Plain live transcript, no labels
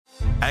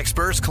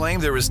Experts claim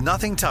there is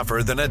nothing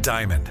tougher than a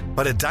diamond.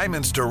 But at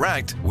Diamonds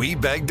Direct, we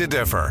beg to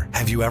differ.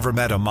 Have you ever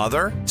met a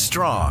mother?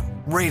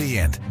 Strong,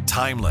 radiant,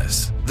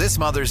 timeless. This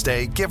Mother's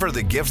Day, give her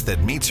the gift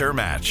that meets her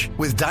match.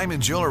 With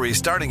diamond jewelry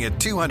starting at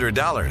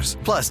 $200.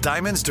 Plus,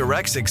 Diamonds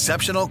Direct's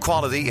exceptional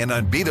quality and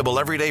unbeatable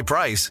everyday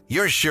price,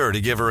 you're sure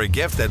to give her a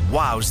gift that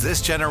wows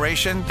this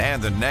generation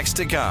and the next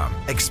to come.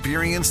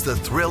 Experience the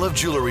thrill of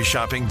jewelry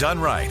shopping done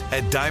right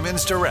at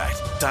Diamonds Direct.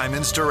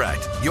 Diamonds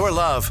Direct. Your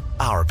love,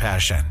 our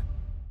passion.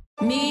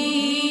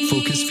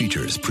 Focus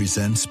Features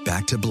presents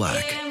Back to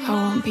Black. I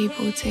want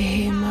people to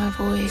hear my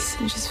voice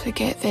and just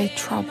forget their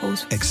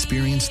troubles.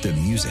 Experience the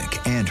music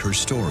and her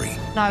story.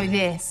 Know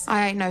this,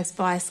 I ain't no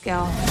Spice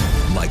Girl.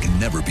 Like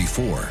never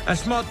before.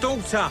 That's my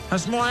daughter.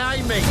 That's my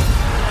Amy.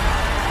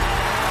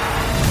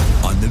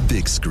 On the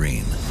big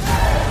screen.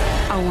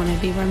 I want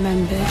to be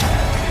remembered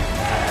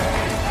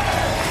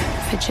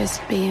for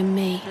just being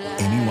me.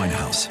 Amy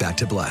Winehouse, Back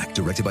to Black,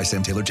 directed by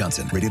Sam Taylor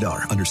Johnson. Rated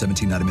R, under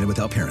 17, not a minute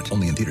without parent.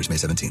 Only in theaters May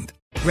 17th.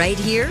 Right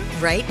here,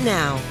 right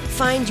now.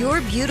 Find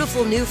your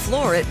beautiful new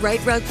floor at Right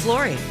Rug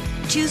Flooring.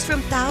 Choose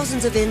from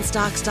thousands of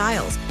in-stock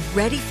styles,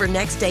 ready for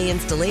next day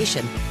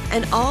installation,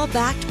 and all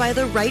backed by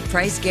the right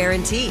price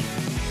guarantee.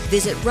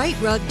 Visit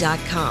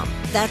rightrug.com.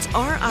 That's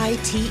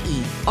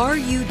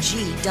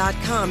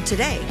RITERUG.com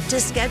today to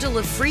schedule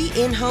a free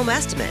in-home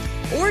estimate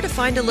or to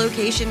find a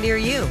location near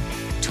you.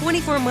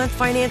 24-month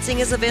financing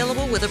is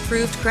available with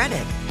approved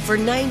credit. For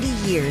 90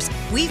 years,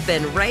 we've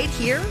been right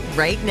here,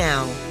 right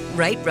now.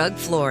 Right Rug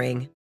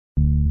Flooring.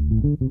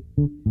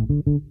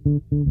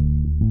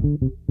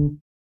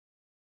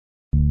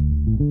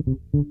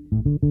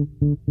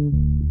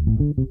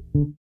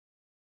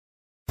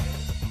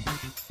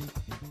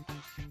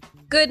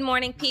 Good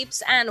morning,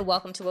 peeps, and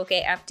welcome to Woke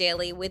AF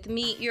Daily with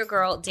me, your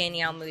girl,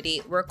 Danielle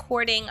Moody,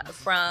 recording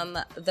from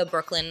the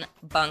Brooklyn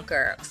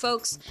bunker.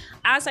 Folks,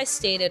 as I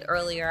stated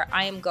earlier,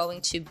 I am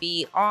going to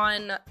be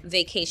on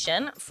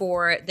vacation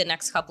for the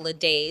next couple of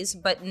days,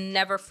 but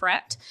never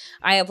fret.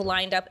 I have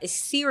lined up a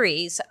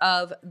series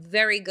of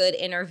very good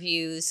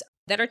interviews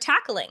that are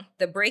tackling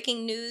the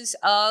breaking news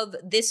of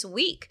this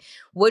week,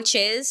 which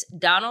is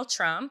Donald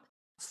Trump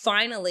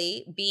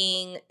finally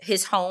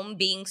his home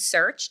being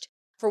searched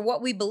for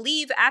what we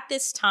believe at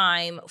this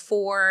time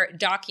for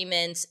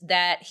documents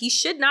that he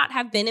should not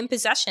have been in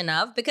possession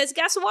of, because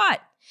guess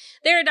what?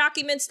 There are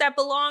documents that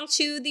belong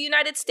to the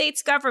United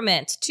States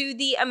government, to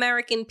the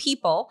American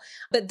people,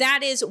 but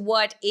that is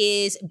what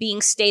is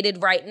being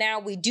stated right now.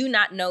 We do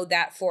not know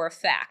that for a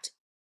fact.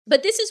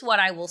 But this is what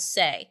I will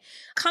say.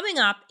 Coming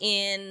up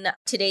in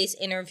today's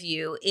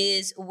interview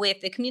is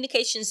with the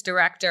communications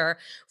director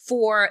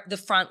for The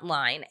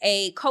Frontline,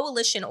 a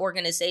coalition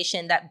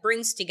organization that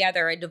brings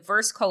together a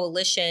diverse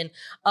coalition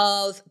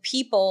of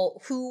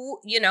people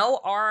who,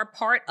 are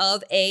part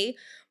of a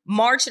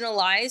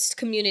marginalized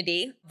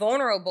community,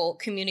 vulnerable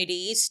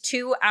communities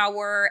to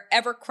our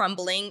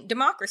ever-crumbling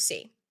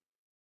democracy.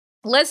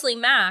 Leslie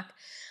Mack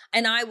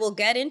and I will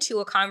get into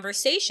a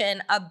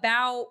conversation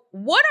about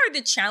what are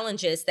the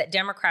challenges that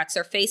Democrats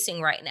are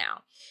facing right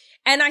now.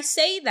 And I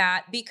say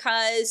that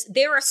because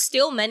there are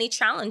still many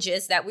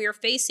challenges that we are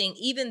facing,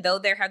 even though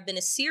there have been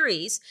a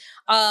series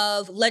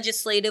of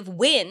legislative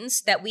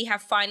wins that we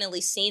have finally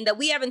seen that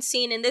we haven't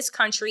seen in this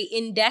country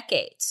in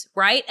decades,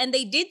 right? And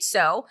they did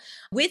so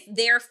with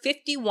their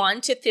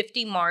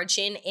 51-50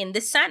 margin in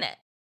the Senate.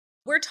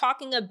 We're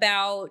talking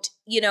about,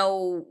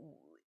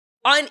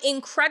 on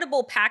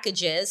incredible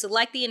packages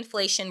like the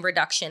Inflation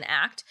Reduction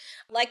Act,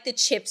 like the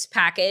CHIPS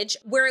package.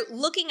 We're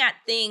looking at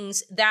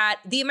things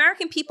that the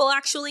American people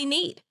actually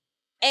need.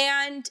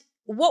 And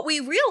what we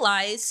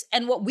realize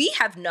and what we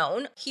have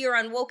known here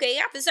on Woke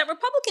AF is that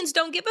Republicans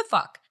don't give a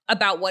fuck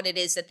about what it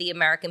is that the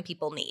American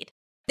people need.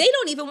 They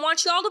don't even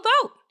want y'all to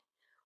vote,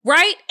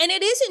 right? And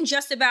it isn't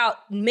just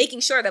about making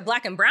sure that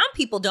Black and brown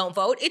people don't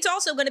vote. It's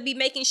also going to be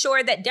making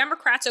sure that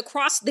Democrats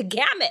across the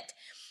gamut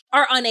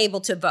are unable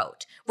to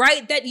vote,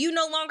 right? That you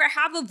no longer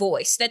have a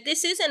voice, that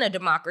this isn't a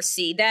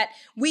democracy, that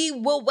we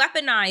will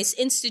weaponize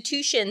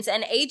institutions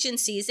and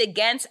agencies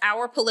against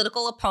our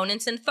political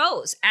opponents and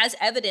foes, as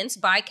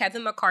evidenced by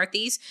Kevin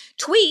McCarthy's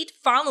tweet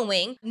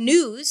following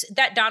news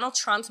that Donald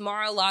Trump's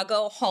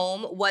Mar-a-Lago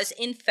home was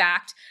in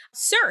fact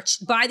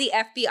searched by the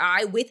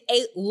FBI with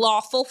a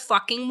lawful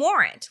fucking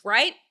warrant,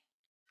 right?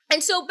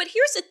 And so, but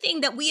here's the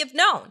thing that we have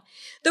known.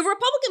 The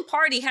Republican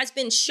Party has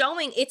been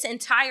showing its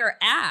entire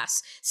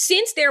ass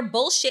since their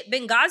bullshit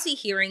Benghazi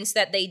hearings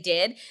that they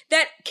did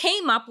that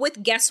came up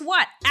with, guess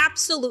what?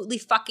 Absolutely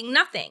fucking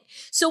nothing.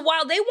 So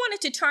while they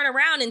wanted to turn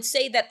around and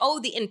say that,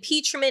 the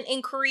impeachment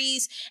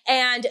inquiries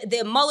and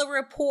the Mueller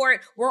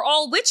report were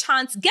all witch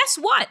hunts, guess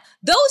what?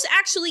 Those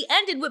actually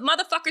ended with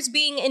motherfuckers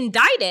being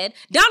indicted.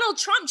 Donald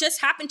Trump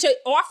just happened to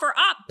offer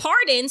up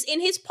pardons in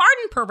his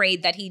pardon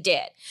parade that he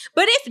did.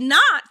 But if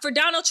not for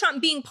Donald Trump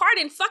being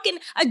pardoned, fucking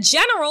a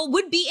general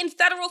would be in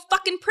federal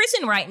fucking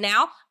prison right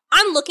now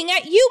I'm looking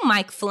at you,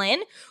 Mike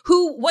Flynn,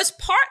 who was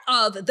part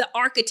of the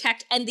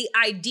architect and the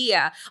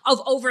idea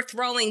of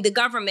overthrowing the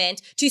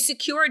government to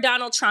secure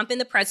Donald Trump in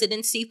the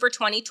presidency for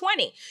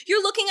 2020.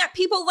 You're looking at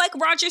people like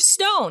Roger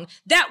Stone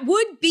that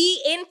would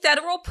be in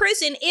federal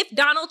prison if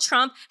Donald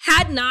Trump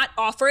had not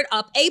offered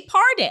up a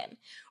pardon,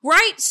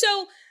 right?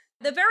 So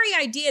the very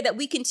idea that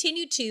we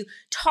continue to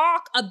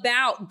talk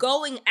about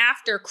going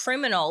after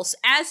criminals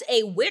as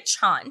a witch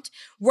hunt,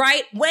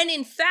 right, when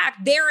in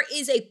fact there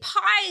is a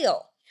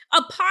pile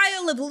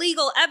of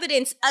legal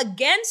evidence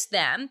against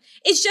them,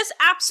 is just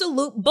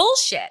absolute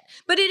bullshit.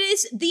 But it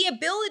is the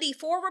ability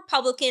for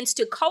Republicans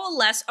to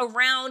coalesce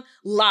around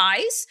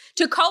lies,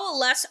 to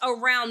coalesce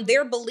around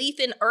their belief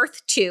in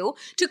Earth 2,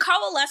 to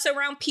coalesce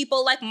around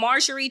people like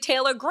Marjorie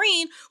Taylor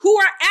Greene, who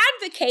are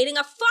advocating,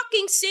 a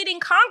fucking sitting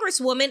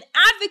congresswoman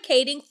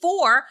advocating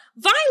for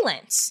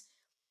violence.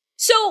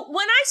 So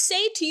when I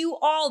say to you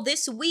all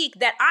this week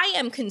that I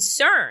am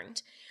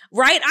concerned,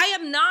 right? I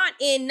am not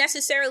in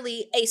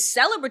necessarily a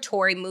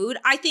celebratory mood.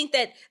 I think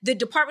that the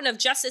Department of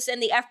Justice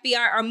and the FBI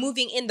are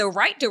moving in the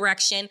right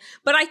direction.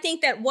 But I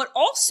think that what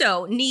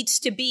also needs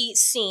to be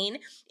seen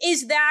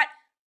is that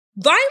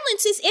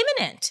violence is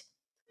imminent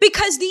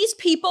because these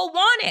people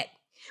want it,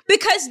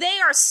 because they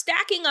are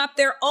stacking up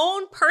their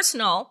own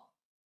personal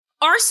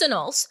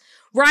arsenals,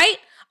 right,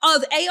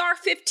 of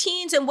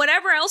AR-15s and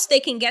whatever else they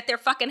can get their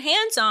fucking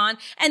hands on.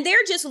 And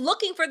they're just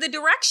looking for the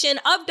direction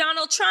of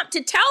Donald Trump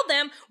to tell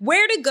them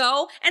where to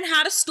go and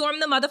how to storm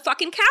the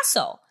motherfucking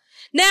castle.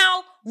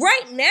 Now,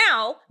 right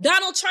now,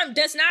 Donald Trump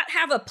does not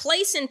have a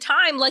place in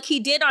time like he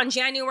did on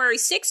January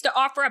 6th to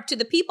offer up to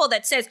the people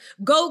that says,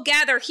 go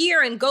gather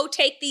here and go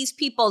take these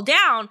people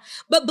down.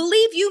 But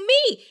believe you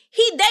me,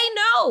 they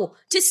know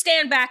to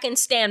stand back and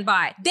stand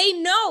by. They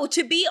know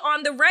to be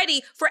on the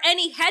ready for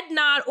any head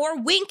nod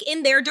or wink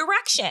in their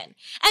direction.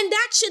 And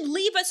that should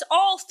leave us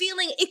all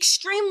feeling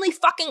extremely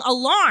fucking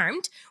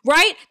alarmed,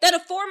 right? That a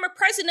former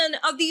president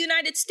of the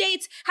United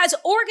States has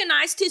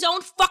organized his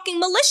own fucking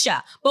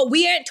militia. But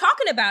we ain't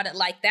talking about it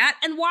like that.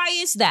 And why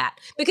is that?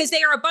 Because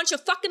they are a bunch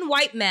of fucking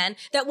white men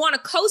that want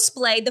to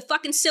cosplay the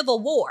fucking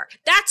Civil War.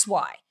 That's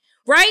why.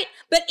 Right?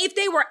 But if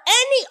they were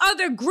any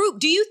other group,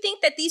 do you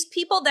think that these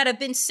people that have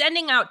been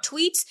sending out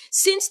tweets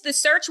since the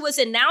search was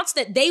announced,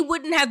 that they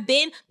wouldn't have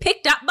been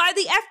picked up by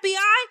the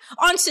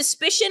FBI on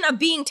suspicion of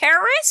being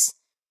terrorists?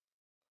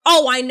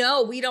 Oh, I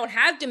know we don't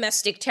have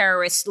domestic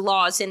terrorist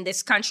laws in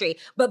this country,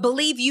 but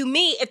believe you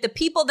me, if the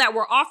people that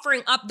were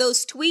offering up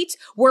those tweets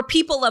were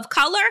people of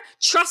color,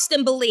 trust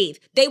and believe,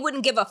 they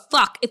wouldn't give a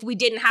fuck if we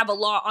didn't have a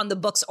law on the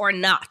books or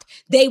not.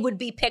 They would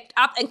be picked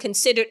up and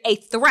considered a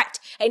threat,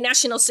 a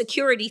national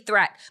security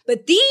threat.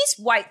 But these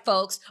white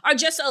folks are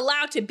just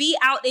allowed to be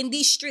out in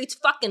these streets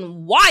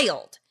fucking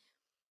wild.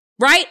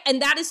 Right?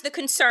 And that is the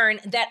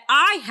concern that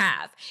I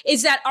have,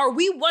 is that are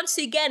we once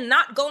again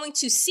not going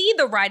to see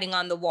the writing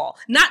on the wall,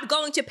 not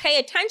going to pay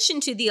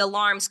attention to the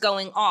alarms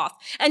going off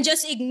and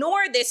just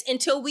ignore this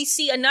until we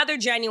see another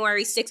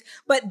January 6th,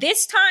 but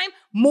this time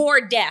more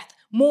death,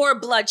 more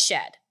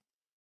bloodshed,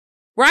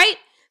 right?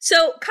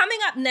 So coming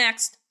up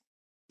next,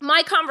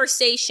 my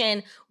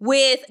conversation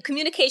with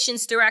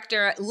communications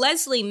director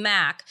Leslie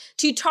Mack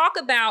to talk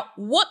about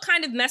what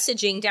kind of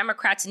messaging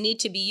Democrats need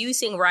to be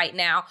using right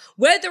now,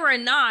 whether or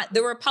not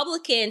the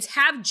Republicans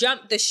have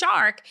jumped the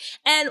shark,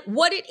 and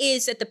what it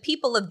is that the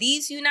people of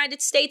these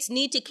United States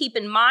need to keep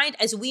in mind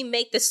as we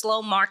make the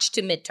slow march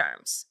to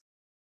midterms.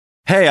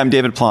 Hey, I'm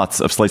David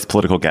Plotz of Slate's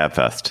Political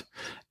Gabfest.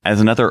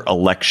 As another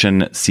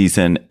election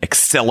season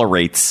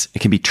accelerates, it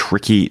can be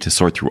tricky to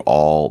sort through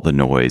all the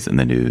noise in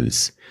the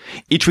news.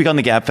 Each week on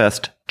the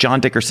Gabfest, John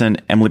Dickerson,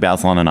 Emily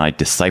Bazelon, and I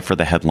decipher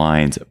the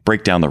headlines,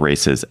 break down the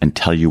races, and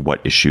tell you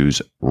what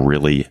issues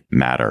really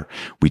matter.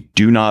 We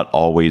do not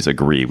always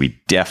agree. We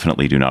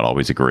definitely do not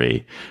always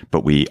agree,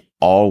 but we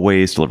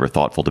always deliver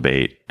thoughtful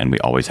debate, and we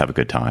always have a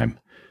good time.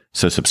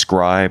 So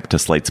subscribe to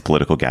Slate's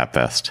Political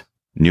Gabfest.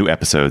 New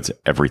episodes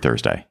every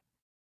Thursday.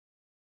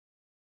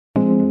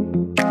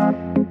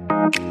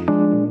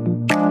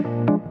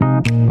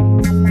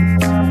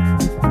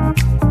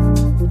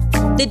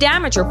 The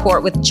Damage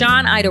Report with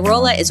John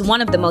Iadarola is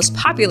one of the most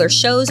popular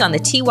shows on the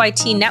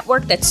TYT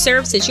network that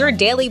serves as your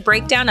daily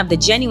breakdown of the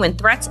genuine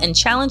threats and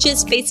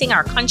challenges facing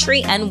our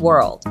country and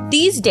world.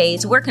 These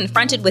days, we're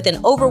confronted with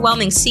an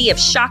overwhelming sea of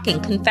shocking,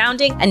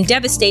 confounding, and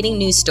devastating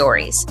news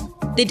stories.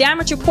 The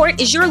Damage Report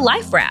is your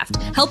life raft,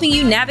 helping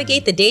you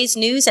navigate the day's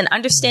news and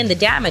understand the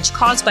damage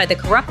caused by the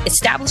corrupt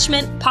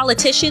establishment,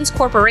 politicians,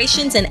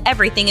 corporations, and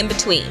everything in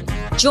between.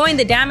 Join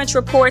the Damage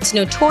Report's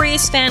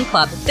notorious fan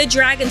club, the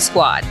Dragon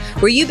Squad,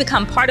 where you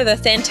become part of a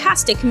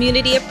fantastic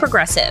community of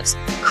progressives.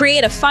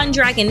 Create a fun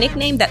dragon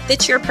nickname that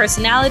fits your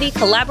personality,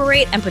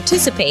 collaborate, and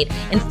participate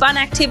in fun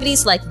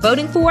activities like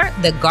voting for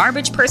the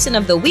Garbage Person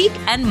of the Week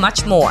and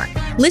much more.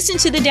 Listen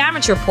to the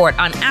Damage Report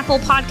on Apple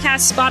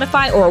Podcasts,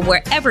 Spotify, or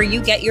wherever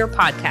you get your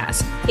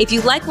podcasts. If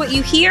you like what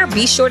you hear,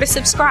 be sure to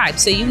subscribe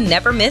so you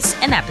never miss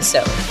an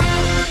episode.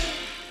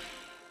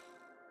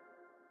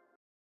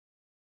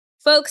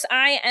 Folks,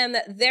 I am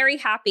very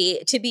happy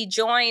to be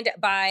joined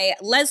by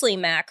Leslie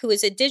Mack, who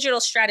is a digital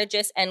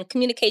strategist and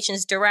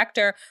communications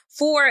director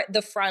for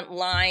The Front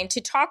Line, to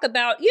talk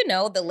about,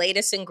 the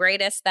latest and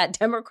greatest that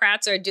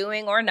Democrats are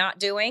doing or not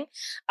doing,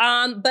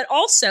 but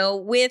also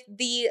with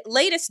the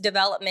latest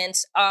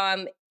developments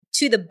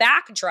to the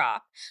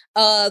backdrop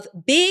of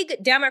big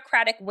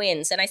Democratic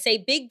wins. And I say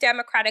big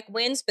Democratic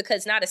wins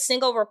because not a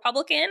single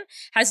Republican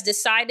has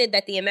decided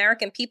that the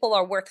American people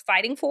are worth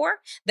fighting for,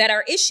 that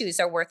our issues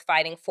are worth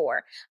fighting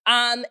for.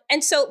 And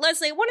so,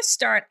 Leslie, I want to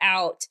start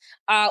out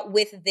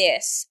with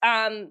this.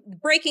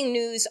 Breaking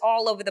news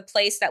all over the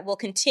place that will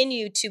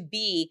continue to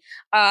be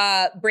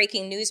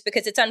breaking news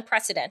because it's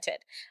unprecedented.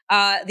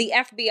 The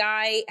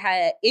FBI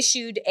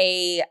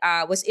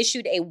was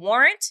issued a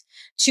warrant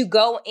to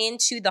go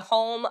into the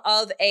home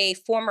of a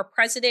former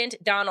president,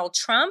 Donald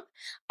Trump.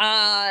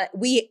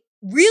 We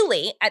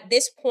really, at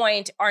this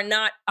point, are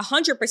not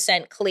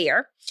 100%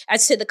 clear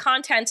as to the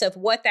contents of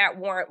what that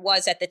warrant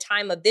was at the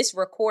time of this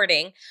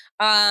recording.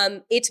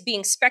 It's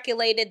being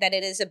speculated that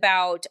it is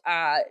about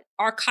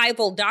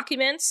archival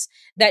documents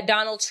that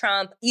Donald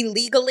Trump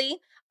illegally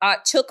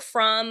took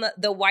from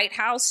the White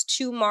House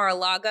to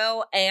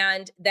Mar-a-Lago,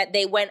 and that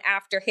they went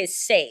after his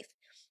safe.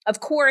 Of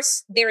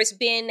course, there has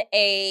been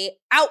a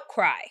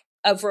outcry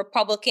of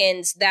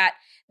Republicans that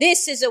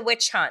this is a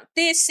witch hunt.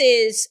 This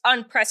is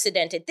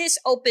unprecedented. This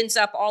opens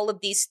up all of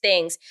these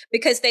things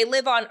because they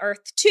live on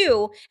Earth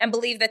too and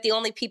believe that the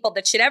only people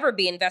that should ever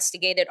be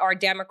investigated are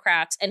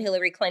Democrats and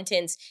Hillary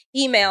Clinton's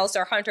emails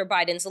or Hunter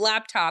Biden's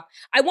laptop.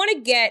 I want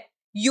to get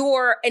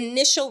your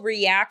initial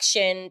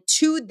reaction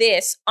to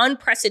this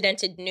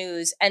unprecedented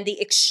news and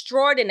the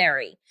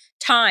extraordinary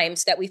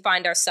times that we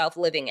find ourselves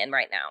living in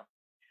right now.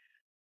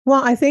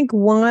 Well, I think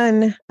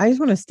I just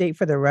want to state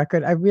for the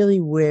record, I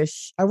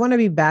want to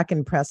be back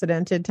in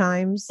precedented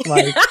times.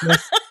 Like,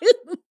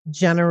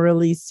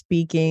 generally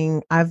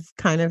speaking, I've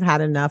kind of had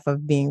enough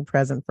of being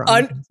present for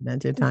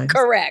unprecedented times.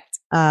 Correct.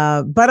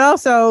 But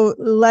also,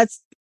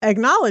 let's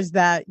acknowledge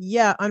that,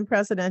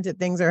 unprecedented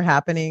things are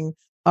happening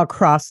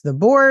across the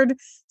board.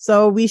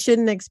 So we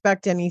shouldn't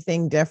expect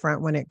anything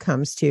different when it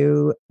comes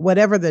to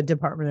whatever the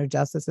Department of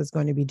Justice is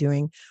going to be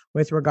doing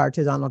with regard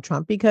to Donald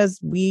Trump, because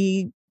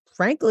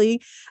frankly,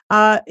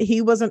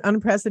 he was an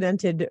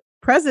unprecedented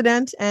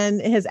president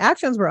and his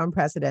actions were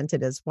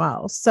unprecedented as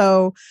well.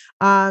 So,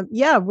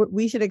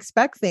 we should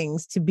expect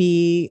things to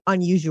be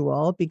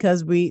unusual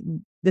because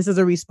this is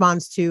a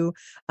response to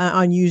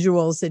an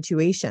unusual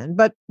situation.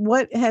 But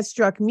what has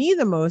struck me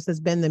the most has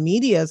been the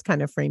media's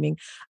kind of framing.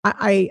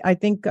 I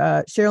think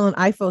Sherilyn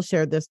Ifill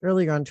shared this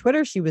earlier on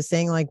Twitter. She was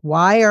saying, like,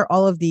 why are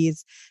all of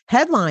these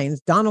headlines?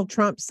 Donald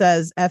Trump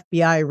says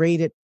FBI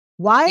raided.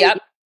 Why?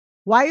 Yep.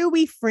 Why are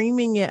we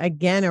framing it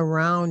again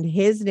around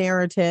his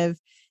narrative,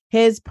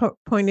 his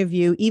point of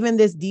view? Even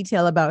this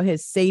detail about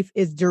his safe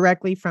is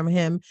directly from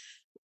him.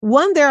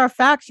 One, there are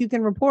facts you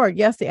can report.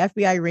 Yes, the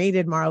FBI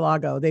raided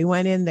Mar-a-Lago. They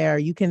went in there.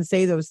 You can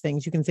say those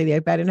things. You can say the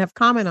FBI didn't have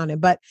comment on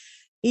it. But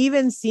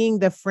even seeing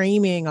the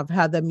framing of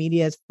how the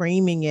media is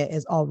framing it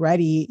is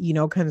already,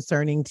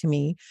 concerning to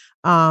me.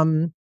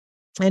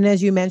 And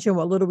as you mentioned,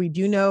 what little we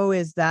do know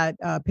is that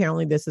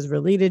apparently this is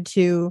related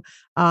to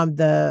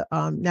the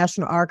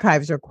National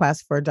Archives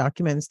request for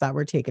documents that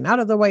were taken out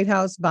of the White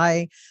House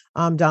by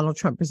Donald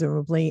Trump,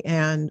 presumably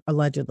and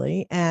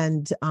allegedly,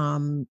 and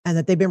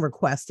that they've been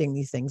requesting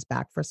these things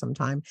back for some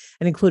time,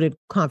 and included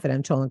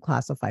confidential and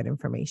classified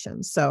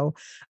information. So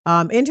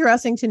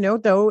interesting to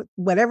note, though,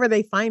 whatever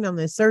they find on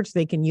this search,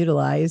 they can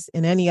utilize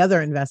in any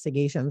other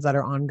investigations that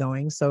are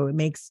ongoing. So it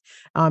makes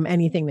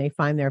anything they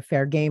find there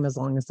fair game as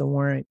long as the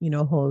warrant,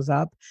 holds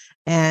up.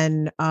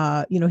 And,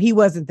 he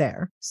wasn't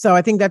there. So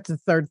I think that's the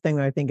third thing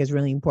that I think is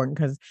really important,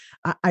 because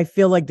I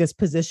feel like this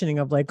positioning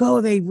of like,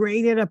 oh, they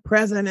raided a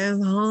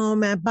president's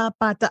home and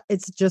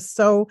it's just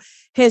so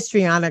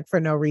histrionic for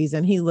no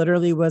reason. He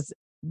literally was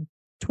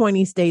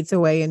 20 states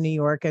away in New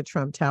York at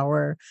Trump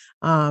Tower.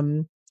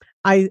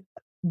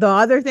 The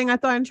other thing I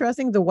thought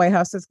interesting, the White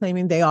House is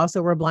claiming they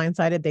also were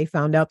blindsided. They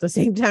found out the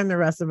same time the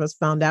rest of us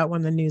found out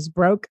when the news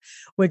broke,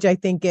 which I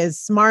think is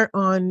smart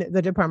on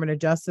the Department of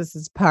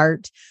Justice's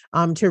part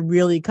to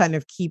really kind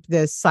of keep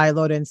this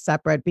siloed and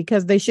separate,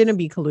 because they shouldn't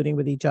be colluding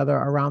with each other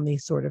around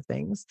these sort of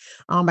things.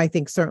 I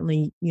think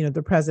certainly,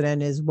 the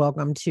president is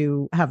welcome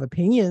to have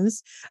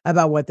opinions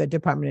about what the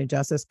Department of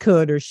Justice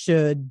could or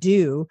should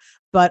do,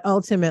 but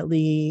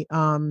ultimately,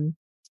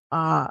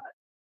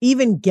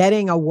 even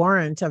getting a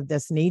warrant of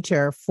this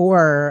nature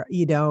for,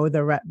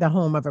 the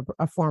home of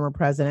a former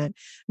president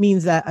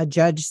means that a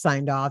judge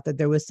signed off that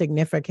there was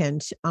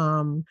significant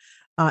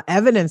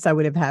evidence that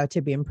would have had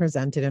to be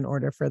presented in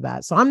order for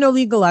that. So I'm no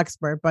legal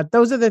expert, but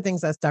those are the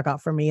things that stuck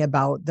out for me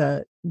about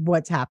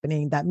what's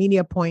happening, that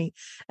media point,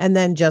 and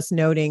then just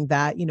noting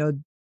that,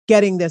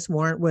 getting this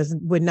warrant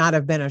would not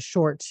have been a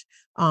short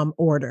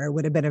order. It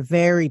would have been a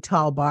very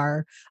tall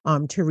bar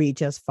to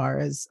reach as far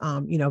as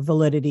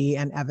validity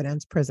and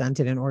evidence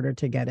presented in order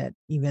to get it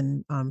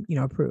even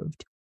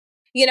approved.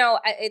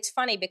 It's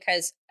funny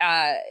because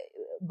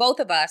both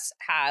of us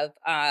have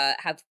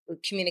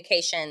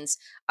communications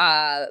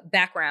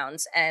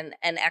backgrounds and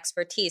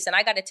expertise. And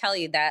I got to tell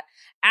you that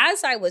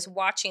as I was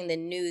watching the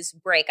news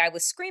break, I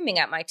was screaming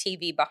at my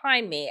TV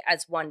behind me,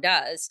 as one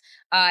does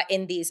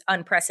in these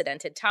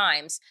unprecedented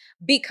times,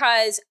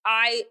 because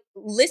I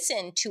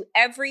listened to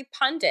every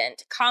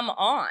pundit come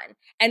on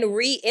and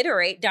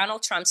reiterate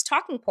Donald Trump's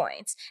talking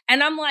points.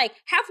 And I'm like,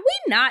 have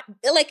we not,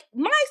 like,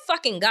 my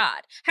fucking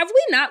God, have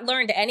we not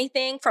learned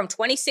anything from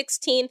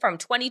 2016, from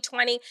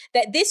 2020,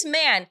 that this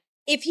man,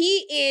 if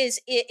he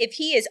is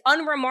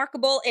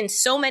unremarkable in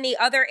so many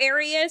other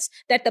areas,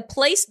 that the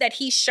place that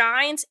he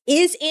shines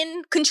is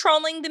in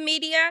controlling the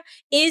media,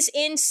 is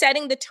in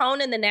setting the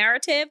tone and the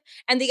narrative,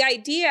 and the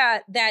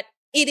idea that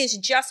it is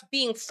just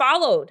being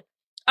followed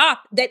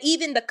up, that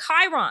even the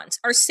chyrons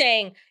are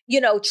saying,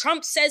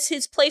 Trump says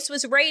his place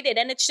was raided,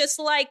 and it's just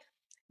like,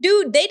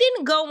 dude, they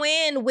didn't go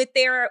in with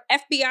their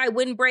FBI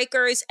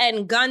windbreakers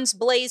and guns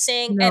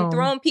blazing and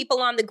throwing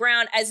people on the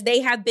ground as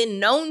they have been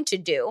known to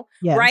do,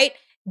 right?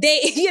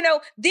 They,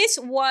 this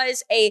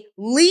was a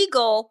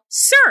legal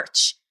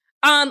search.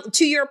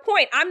 To your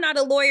point, I'm not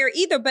a lawyer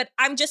either, but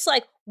I'm just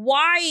like,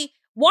 why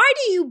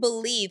do you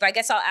believe, I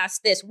guess I'll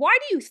ask this, why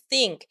do you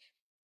think,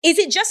 is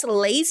it just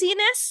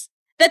laziness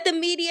that the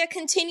media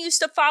continues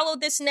to follow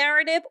this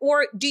narrative,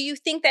 or do you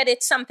think that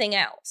it's something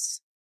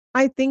else?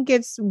 I think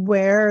it's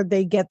where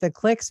they get the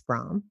clicks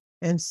from.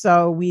 And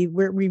so we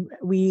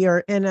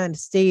are in a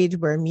stage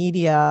where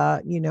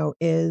media,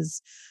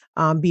 is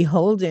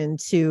beholden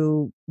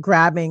to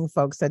grabbing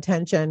folks'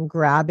 attention,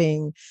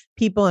 grabbing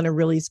people in a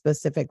really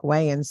specific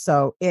way. And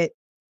so it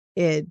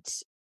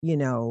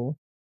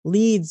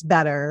leads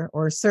better,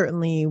 or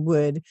certainly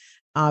would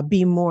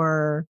be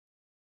more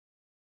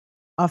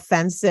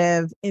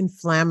offensive,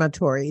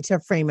 inflammatory to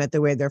frame it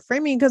the way they're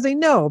framing, because they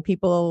know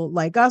people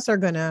like us are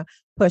going to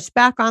push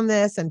back on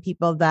this, and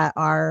people that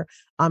are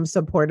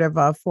supportive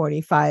of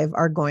 45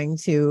 are going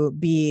to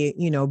be,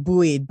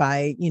 buoyed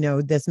by,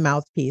 this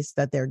mouthpiece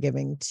that they're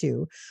giving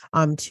to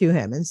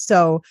him. And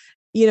so,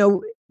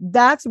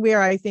 that's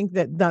where I think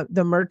that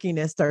the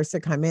murkiness starts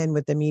to come in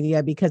with the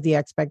media, because the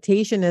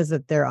expectation is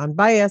that they're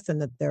unbiased and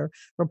that they're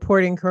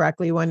reporting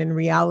correctly, when in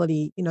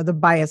reality, the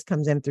bias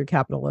comes in through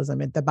capitalism.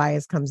 The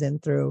bias comes in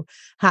through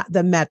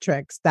the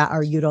metrics that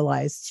are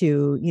utilized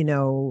to,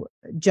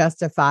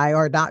 justify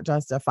or not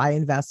justify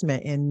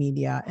investment in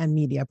media and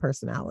media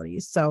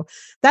personalities. So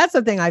that's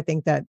the thing I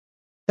think that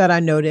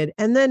I noted.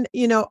 And then,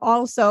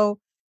 also,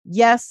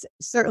 yes,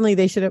 certainly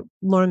they should have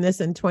learned this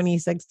in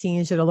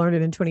 2016, should have learned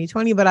it in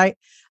 2020. But I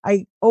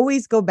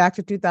always go back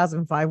to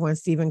 2005 when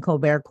Stephen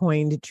Colbert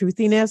coined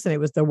truthiness, and it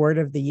was the word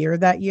of the year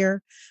that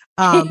year,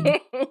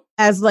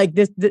 as like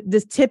this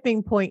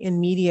tipping point in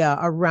media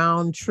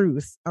around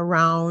truth,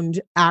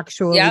 around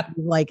actually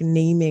like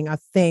naming a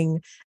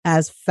thing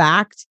as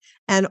fact,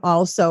 and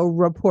also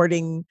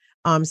reporting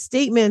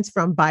statements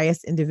from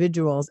biased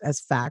individuals as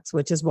facts,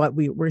 which is what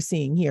we're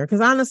seeing here.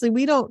 Because honestly,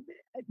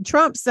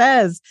 Trump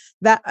says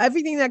that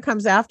everything that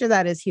comes after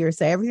that is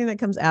hearsay. Everything that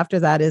comes after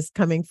that is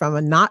coming from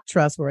a not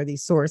trustworthy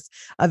source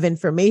of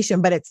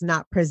information, but it's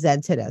not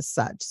presented as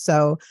such.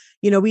 So,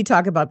 we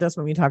talk about this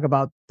when we talk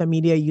about the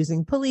media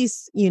using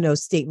police,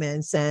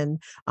 statements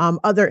and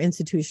other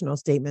institutional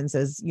statements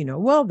as,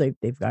 well,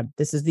 they've got,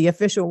 this is the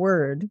official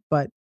word,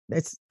 but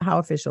it's, how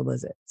official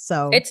is it?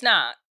 So it's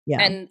not. Yeah.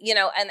 And,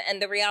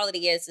 and the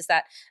reality is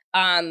that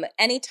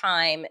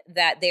anytime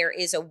that there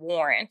is a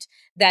warrant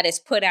that is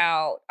put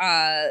out,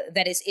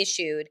 that is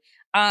issued,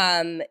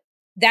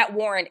 that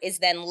warrant is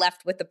then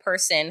left with the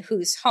person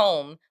whose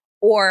home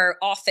or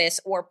office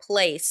or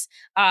place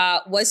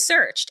was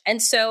searched.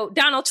 And so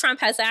Donald Trump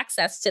has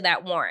access to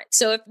that warrant.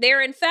 So if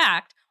there, in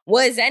fact,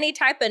 was any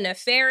type of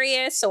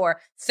nefarious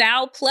or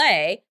foul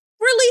play,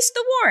 release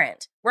the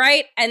warrant,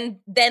 right? And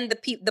then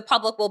the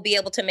public will be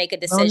able to make a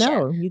decision.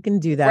 Oh, no, you can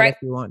do that if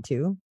you want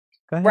to.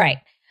 Go ahead. Right.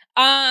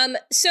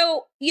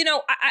 So,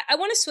 I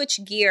want to switch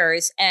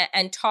gears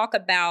and talk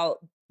about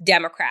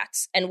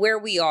Democrats and where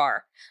we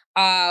are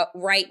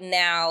right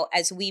now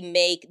as we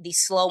make the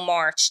slow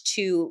march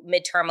to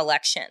midterm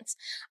elections.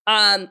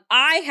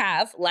 I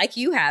have, like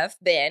you have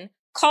been,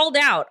 called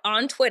out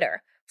on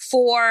Twitter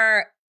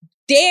for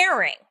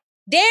daring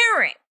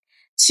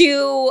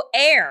to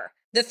air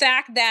the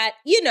fact that,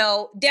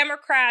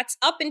 Democrats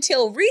up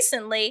until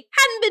recently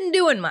hadn't been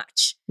doing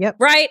much,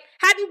 right?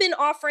 Hadn't been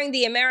offering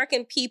the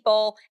American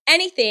people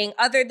anything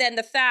other than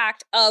the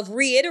fact of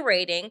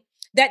reiterating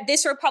that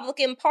this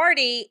Republican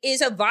Party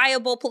is a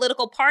viable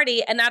political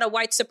party and not a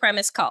white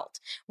supremacist cult,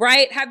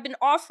 right? Have been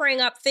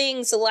offering up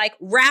things like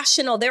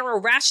there are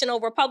rational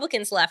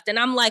Republicans left. And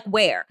I'm like,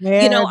 where?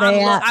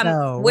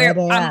 I'm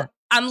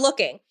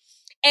looking.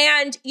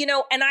 And,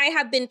 and I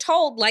have been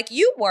told, like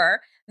you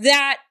were,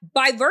 that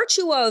by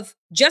virtue of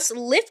just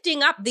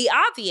lifting up the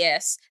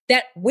obvious,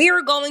 that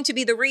we're going to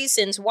be the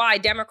reasons why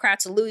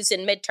Democrats lose in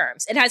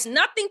midterms. It has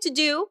nothing to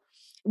do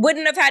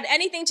wouldn't have had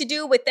anything to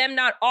do with them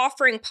not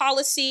offering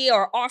policy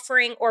or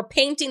offering or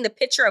painting the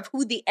picture of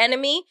who the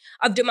enemy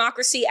of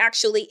democracy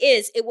actually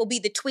is. It will be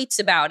the tweets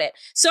about it.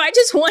 So I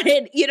just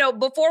wanted,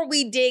 before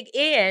we dig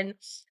in,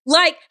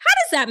 like, how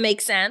does that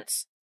make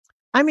sense?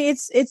 I mean,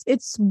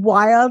 it's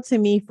wild to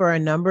me for a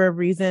number of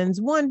reasons.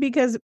 One,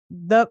 because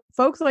the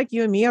folks like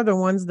you and me are the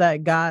ones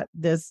that got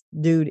this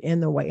dude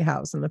in the White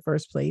House in the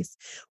first place,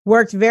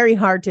 worked very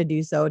hard to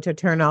do so, to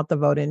turn out the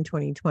vote in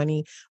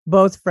 2020,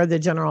 both for the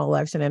general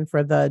election and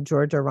for the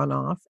Georgia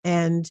runoff.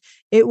 And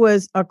it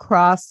was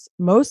across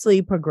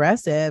mostly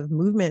progressive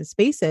movement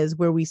spaces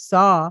where we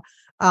saw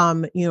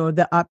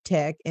the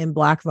uptick in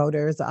Black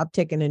voters, the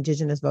uptick in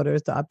Indigenous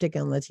voters, the uptick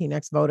in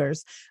Latinx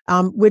voters,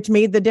 which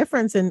made the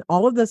difference in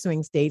all of the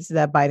swing states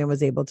that Biden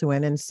was able to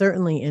win. And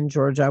certainly in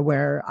Georgia,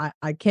 where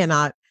I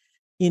cannot,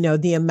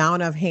 the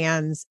amount of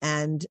hands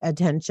and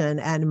attention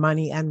and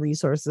money and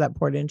resources that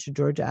poured into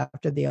Georgia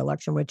after the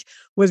election, which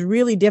was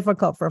really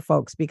difficult for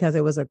folks because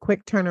it was a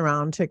quick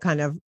turnaround to kind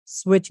of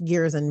switch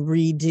gears and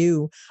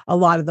redo a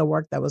lot of the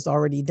work that was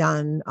already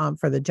done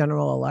for the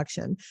general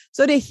election.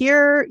 So to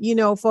hear,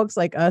 folks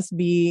like us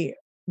be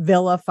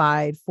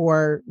vilified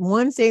for,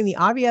 one, saying the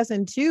obvious,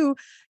 and two,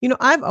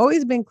 I've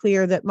always been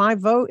clear that my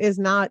vote is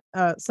not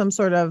some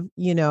sort of,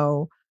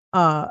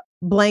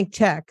 blank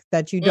check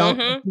that you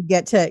don't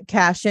get to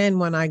cash in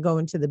when I go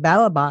into the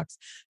ballot box.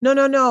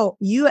 No.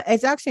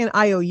 It's actually an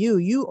IOU.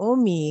 You owe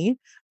me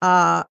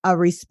a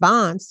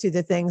response to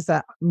the things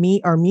that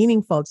are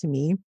meaningful to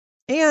me.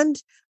 And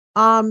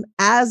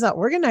as an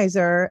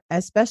organizer,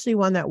 especially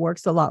one that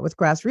works a lot with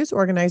grassroots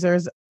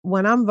organizers,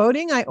 when I'm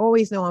voting, I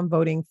always know I'm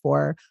voting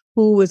for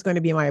who is going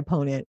to be my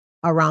opponent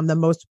around the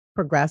most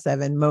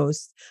progressive and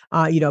most,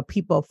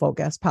 people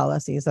focused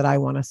policies that I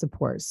want to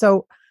support.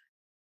 So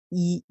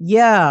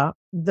yeah,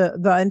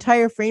 the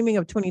entire framing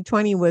of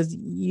 2020 was,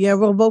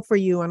 we'll vote for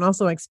you and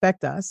also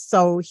expect us.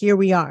 So here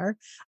we are.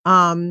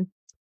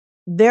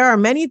 There are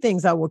many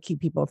things that will keep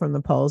people from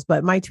the polls,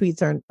 but my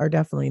tweets are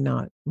definitely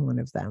not one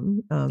of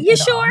them. You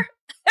sure?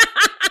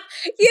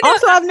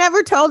 Also, I've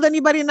never told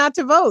anybody not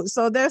to vote.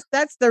 So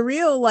that's the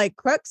real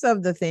crux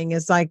of the thing,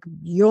 is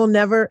you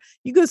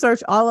can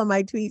search all of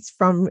my tweets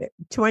from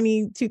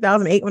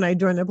 2008 when I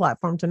joined the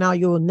platform to now.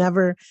 You will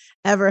never,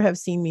 ever have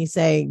seen me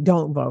say,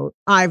 don't vote.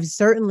 I've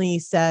certainly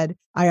said,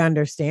 I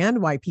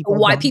understand why people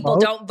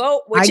don't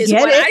vote, which is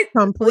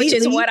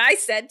what I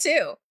said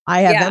too.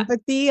 I have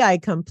empathy. I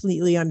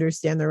completely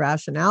understand the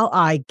rationale.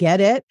 I get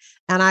it.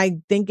 And I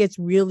think it's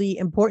really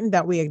important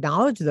that we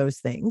acknowledge those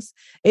things.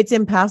 It's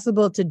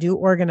impossible to do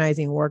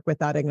organizing work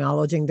without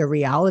acknowledging the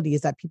realities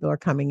that people are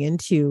coming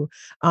into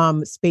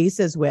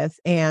spaces with,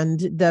 and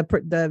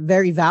the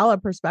very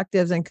valid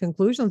perspectives and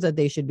conclusions that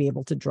they should be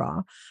able to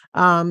draw.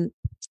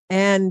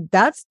 And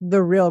that's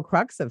the real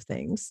crux of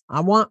things.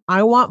 I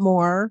want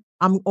more.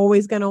 I'm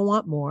always going to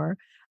want more.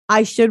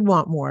 I should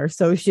want more.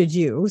 So should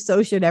you.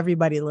 So should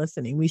everybody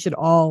listening. We should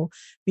all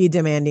be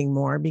demanding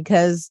more,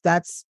 because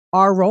that's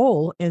our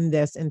role in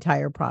this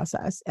entire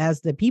process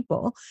as the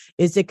people,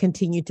 is to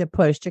continue to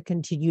push, to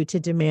continue to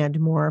demand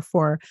more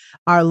for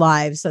our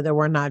lives, so that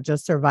we're not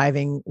just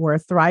surviving, we're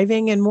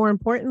thriving. And more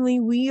importantly,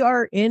 we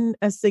are in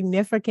a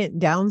significant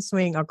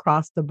downswing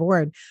across the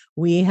board.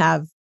 We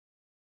have,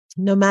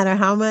 no matter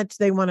how much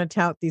they want to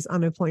tout these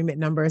unemployment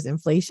numbers,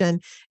 inflation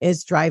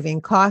is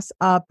driving costs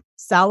up.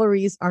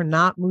 Salaries are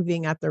not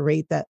moving at the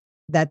rate that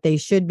they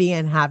should be,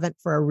 and haven't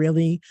for a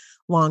really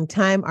long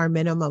time. Our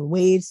minimum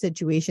wage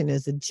situation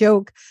is a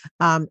joke.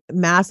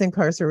 Mass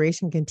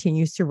incarceration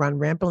continues to run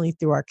rampantly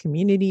through our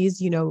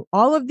communities.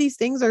 All of these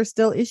things are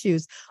still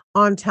issues,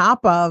 on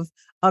top of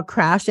a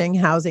crashing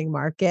housing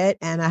market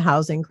and a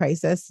housing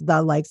crisis,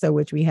 the likes of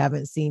which we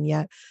haven't seen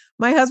yet.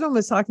 My husband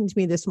was talking to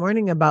me this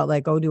morning about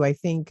do I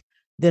think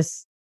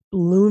this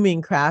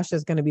looming crash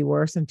is going to be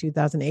worse in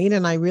 2008?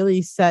 And I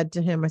really said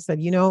to him, I said,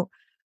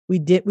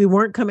 we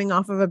weren't coming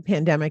off of a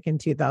pandemic in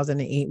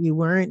 2008. We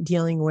weren't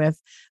dealing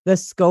with the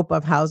scope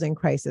of housing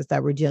crisis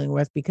that we're dealing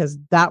with, because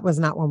that was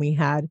not when we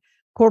had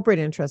corporate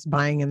interests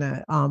buying in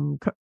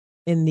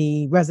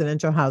the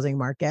residential housing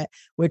market,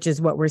 which is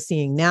what we're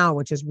seeing now,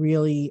 which is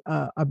really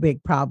a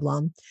big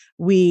problem.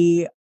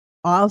 We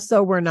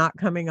also were not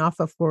coming off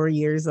of 4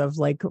 years of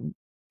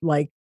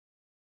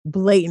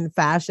blatant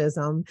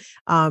fascism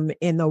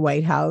in the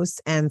White House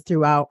and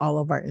throughout all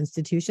of our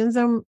institutions.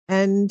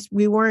 And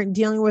we weren't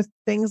dealing with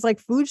things like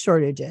food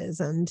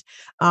shortages and,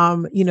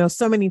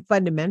 so many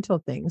fundamental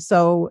things.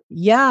 So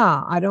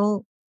yeah, I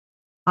don't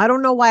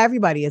know why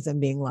everybody isn't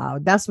being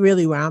loud. That's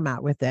really where I'm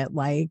at with it.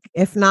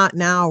 If not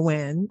now,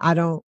 when? I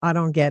don't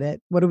get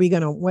it.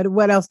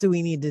 What else do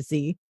we need to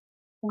see?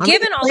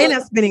 Given all the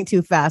plane spinning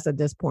too fast at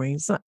this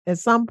point. So at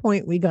some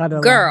point we gotta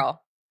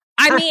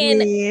I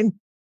mean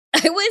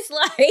it was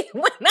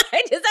when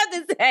I just have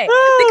to say,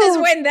 because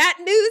when that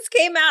news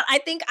came out, I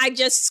think I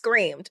just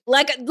screamed.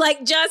 Wait,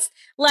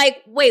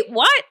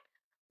 what?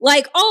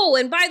 Like, oh,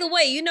 and by the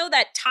way, you know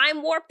that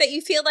time warp that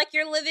you feel like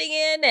you're living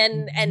in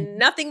and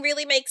nothing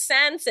really makes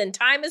sense and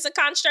time is a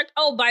construct.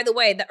 Oh, by the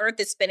way, the earth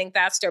is spinning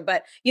faster,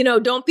 but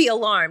don't be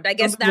alarmed. I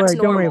guess that's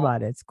normal. Don't worry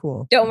about it. It's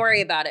cool. Don't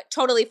worry about it.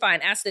 Totally fine.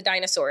 Ask the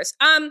dinosaurs.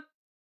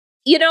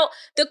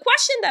 The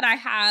question that I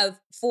have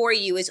for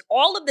you is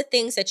all of the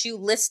things that you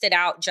listed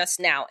out just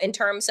now in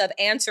terms of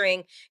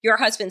answering your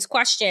husband's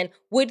question.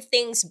 Would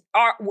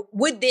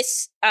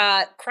this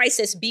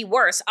crisis be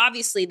worse?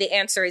 Obviously, the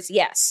answer is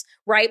yes,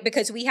 right?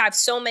 Because we have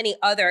so many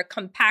other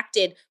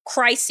compacted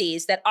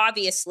crises that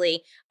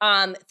obviously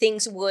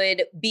things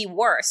would be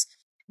worse.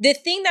 The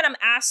thing that I'm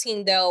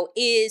asking, though,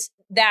 is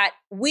that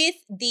with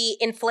the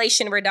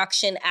Inflation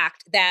Reduction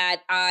Act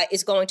that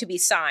is going to be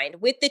signed,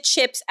 with the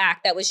CHIPS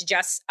Act that was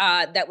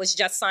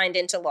just signed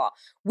into law,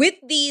 with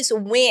these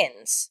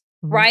wins,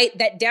 right,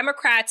 that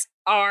Democrats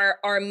are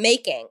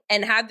making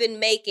and have been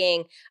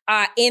making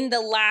in the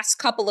last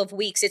couple of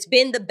weeks, it's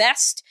been the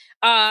best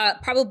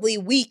probably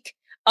week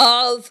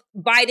of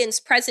Biden's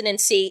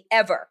presidency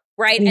ever.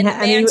 Right. And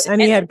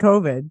he had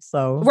COVID.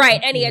 So. Right.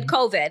 And he had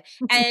COVID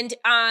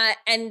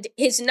and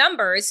his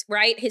numbers,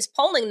 right. His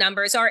polling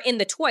numbers are in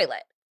the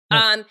toilet.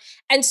 And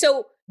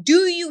so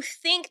do you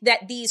think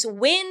that these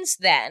wins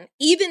then,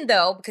 even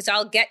though, because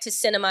I'll get to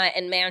Sinema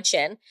and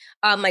Manchin,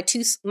 my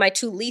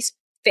two least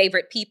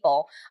favorite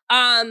people,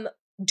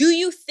 do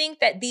you think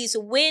that these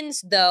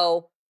wins,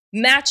 though,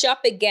 match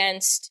up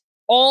against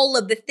all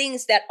of the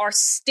things that are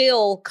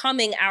still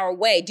coming our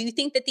way? Do you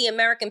think that the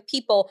American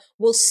people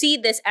will see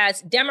this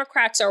as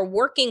Democrats are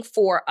working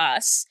for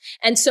us?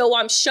 And so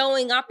I'm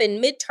showing up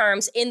in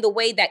midterms in the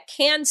way that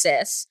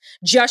Kansas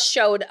just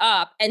showed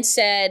up and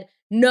said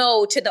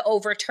no to the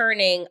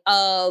overturning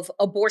of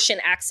abortion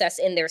access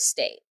in their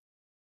state.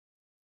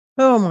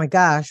 Oh my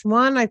gosh.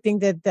 One, I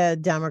think that the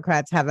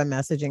Democrats have a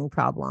messaging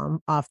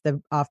problem off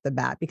the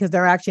bat because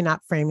they're actually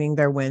not framing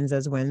their wins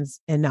as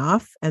wins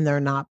enough, and they're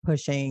not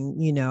pushing,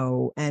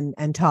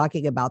 and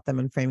talking about them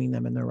and framing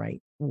them in the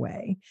right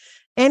way.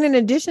 And in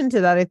addition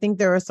to that, I think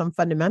there are some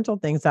fundamental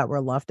things that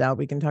were left out.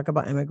 We can talk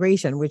about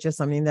immigration, which is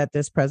something that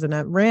this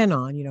president ran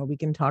on. We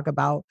can talk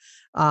about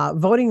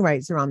voting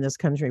rights around this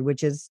country,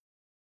 which is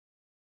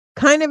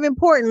kind of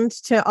important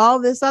to all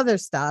this other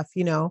stuff,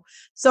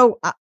 So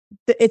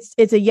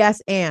it's a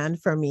yes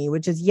and for me,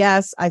 which is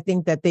yes, I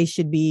think that there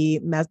should be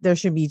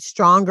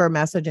stronger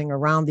messaging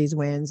around these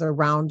wins,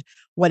 around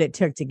what it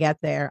took to get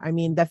there. I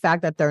mean, the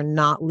fact that they're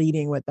not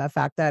leading with the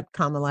fact that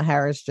Kamala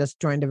Harris just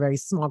joined a very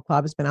small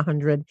club. It's been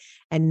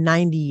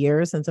 190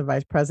 years since a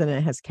vice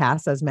president has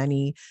cast as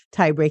many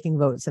tie-breaking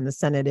votes in the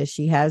Senate as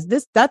she has.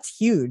 That's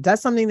huge.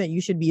 That's something that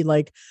you should be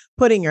like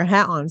putting your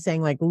hat on,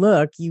 saying like,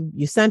 look,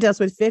 you sent us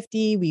with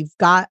 50. We've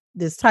got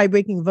this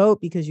tie-breaking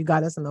vote because you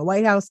got us in the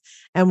White House,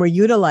 and we're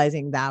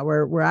utilizing that.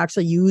 We're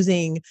actually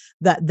using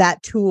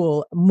that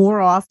tool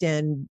more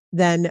often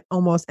than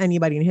almost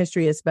anybody in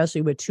history,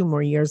 especially with 2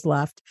 more years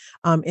left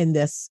in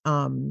this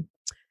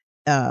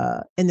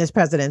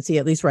presidency,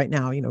 at least right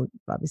now.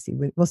 Obviously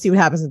we'll see what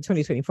happens in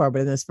 2024, but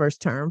in this first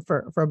term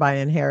for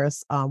Biden and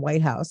Harris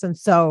White House. And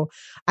so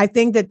I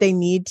think that they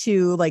need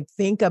to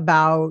think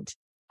about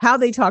how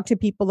they talk to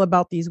people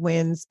about these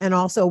wins and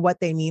also what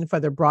they mean for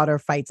the broader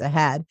fights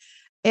ahead.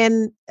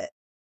 And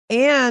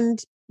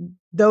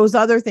those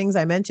other things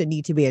I mentioned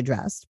need to be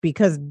addressed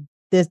because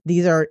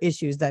these are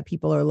issues that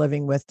people are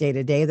living with day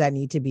to day that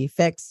need to be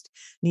fixed,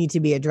 need to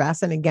be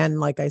addressed. And again,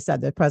 like I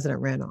said, the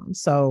president ran on.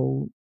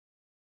 So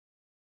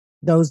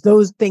those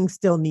things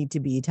still need to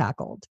be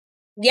tackled.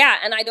 Yeah.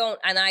 And I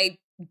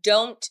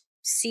don't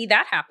see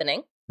that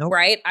happening. Nope.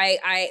 Right.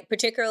 I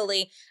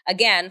particularly,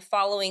 again,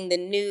 following the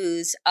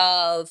news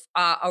of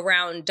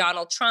around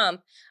Donald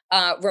Trump,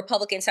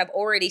 Republicans have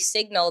already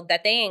signaled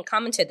that they ain't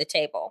coming to the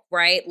table.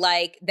 Right.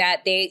 Like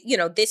that they,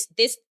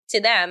 this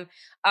to them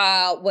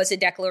was a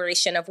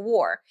declaration of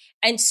war.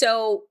 And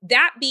so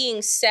that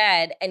being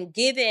said, and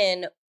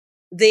given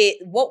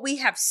what we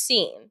have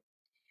seen,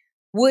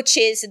 which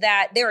is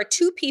that there are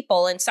 2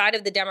 people inside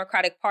of the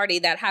Democratic Party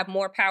that have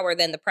more power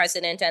than the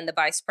president and the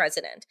vice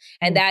president.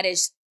 And that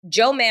is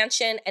Joe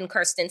Manchin and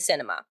Kyrsten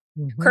Sinema.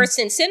 Mm-hmm.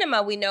 Kyrsten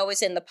Sinema, we know,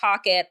 is in the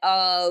pocket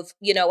of,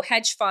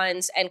 hedge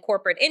funds and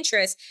corporate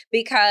interests,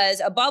 because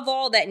above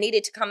all that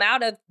needed to come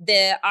out of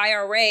the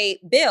IRA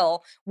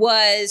bill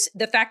was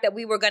the fact that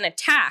we were going to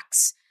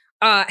tax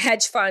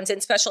hedge funds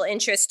and special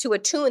interests to a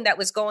tune that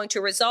was going to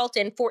result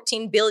in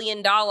 $14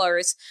 billion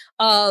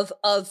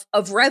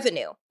of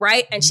revenue.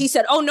 Right. And she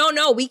said, oh,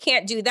 no, we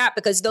can't do that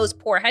because those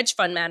poor hedge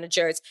fund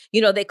managers,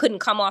 they couldn't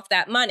come off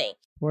that money.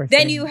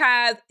 Then you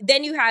have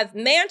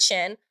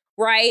Manchin,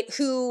 right,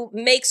 who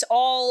makes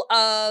all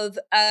of,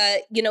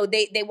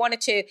 they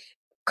wanted to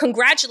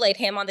congratulate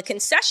him on the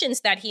concessions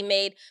that he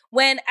made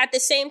when at the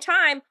same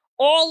time,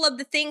 all of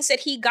the things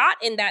that he got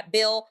in that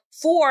bill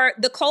for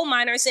the coal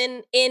miners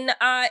in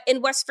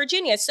West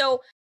Virginia.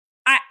 So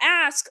I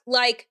ask,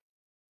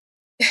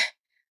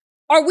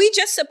 are we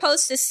just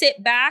supposed to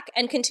sit back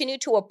and continue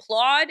to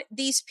applaud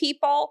these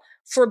people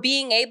for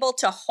being able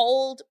to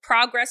hold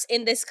progress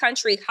in this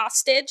country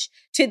hostage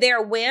to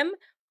their whim?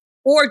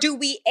 Or do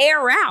we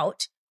air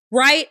out,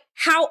 right,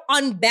 how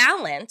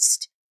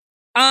unbalanced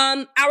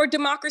our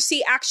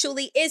democracy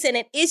actually is? And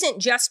it isn't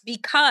just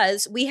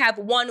because we have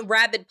one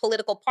rabid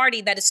political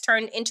party that has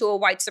turned into a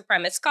white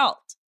supremacist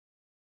cult.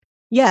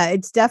 Yeah,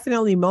 it's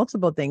definitely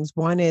multiple things.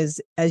 One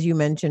is, as you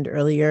mentioned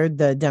earlier,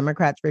 the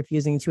Democrats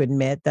refusing to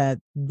admit that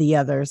the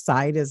other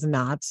side is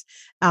not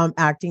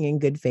acting in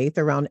good faith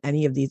around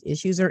any of these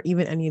issues or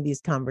even any of these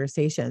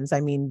conversations.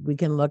 I mean, we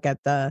can look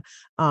at the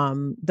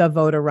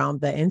vote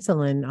around the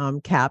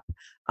insulin cap.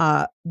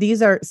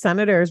 These are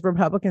senators,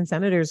 Republican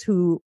senators,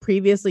 who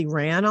previously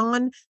ran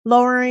on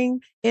lowering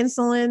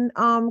insulin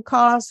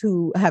costs,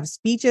 who have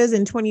speeches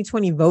in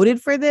 2020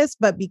 voted for this,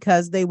 but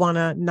because they want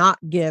to not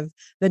give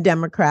the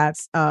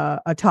Democrats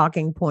a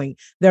talking point,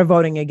 they're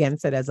voting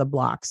against it as a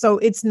block. So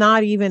it's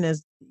not even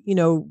as,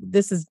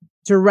 this is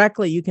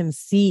directly, you can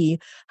see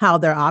how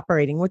they're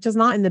operating, which is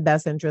not in the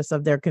best interest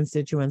of their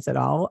constituents at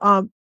all.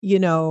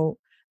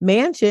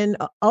 Manchin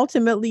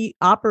ultimately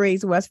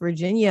operates West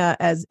Virginia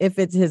as if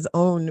it's his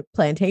own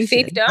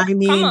plantation. I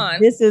mean,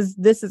 this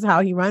is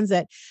how he runs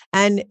it,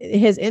 and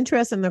his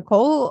interest in the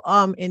coal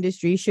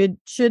industry should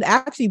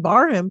actually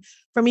bar him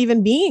from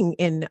even being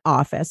in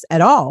office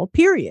at all.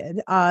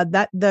 Period.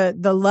 That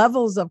the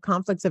levels of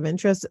conflicts of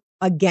interest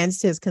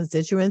against his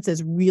constituents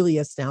is really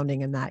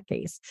astounding in that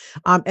case,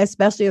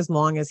 especially as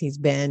long as he's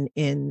been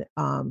in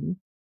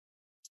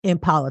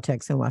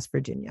politics in West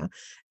Virginia.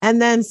 And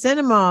then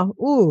Sinema,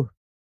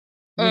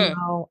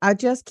 I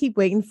just keep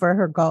waiting for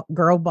her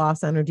girl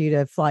boss energy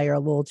to fly her a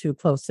little too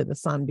close to the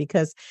sun,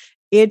 because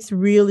it's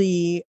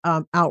really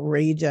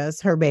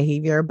outrageous, her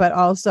behavior, but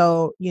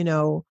also,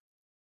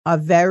 a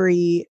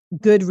very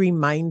good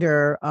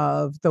reminder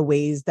of the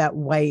ways that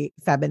white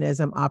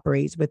feminism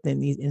operates within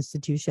these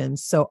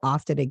institutions, so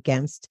often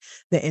against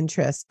the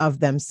interests of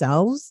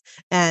themselves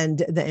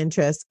and the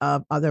interests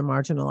of other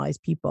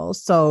marginalized people.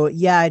 So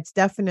yeah, it's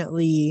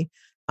definitely,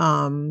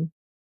 I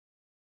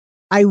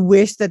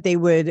wish that they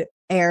would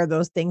air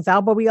those things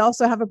out, but we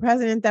also have a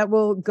president that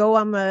will go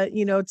on the,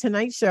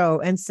 Tonight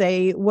Show and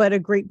say what a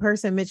great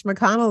person Mitch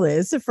McConnell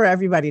is for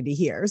everybody to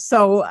hear.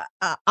 So,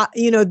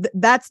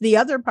 that's the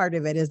other part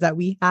of it, is that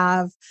we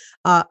have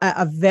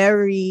a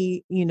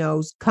very,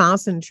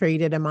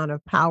 concentrated amount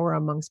of power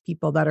amongst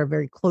people that are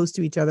very close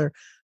to each other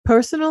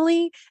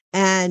personally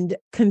and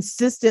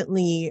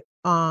consistently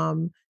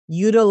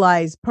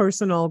utilize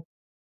personal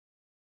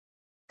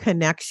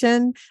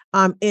connection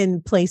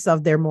in place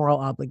of their moral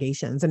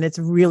obligations, and it's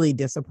really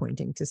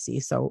disappointing to see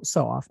so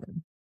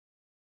often.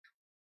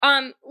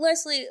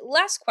 Leslie,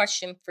 last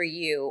question for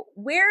you.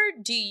 Where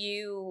do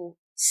you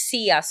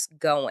see us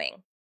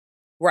going,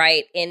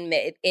 right, in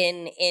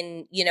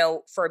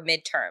for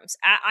midterms?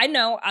 I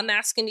know I'm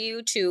asking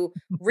you to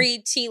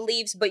read tea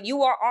leaves, but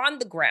you are on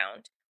the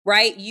ground,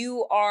 right?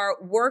 You are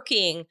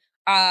working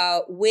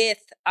with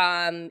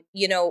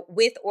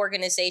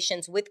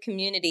organizations, with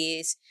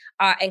communities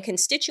and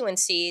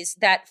constituencies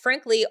that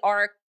frankly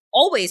are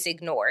always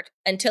ignored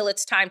until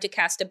it's time to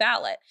cast a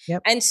ballot.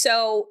 Yep. And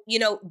so,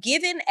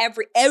 given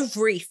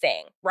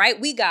everything, right?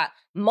 We got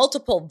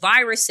multiple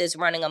viruses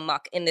running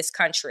amok in this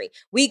country.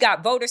 We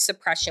got voter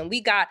suppression.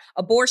 We got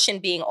abortion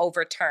being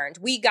overturned.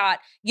 We got,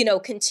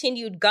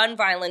 continued gun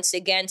violence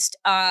against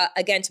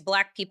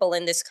Black people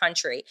in this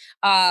country,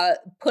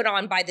 put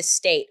on by the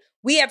state.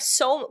 We have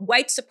so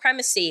white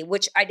supremacy,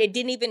 which I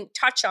didn't even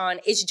touch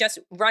on, is just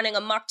running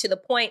amok to the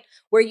point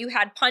where you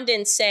had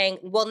pundits saying,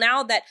 well,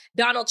 now that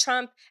Donald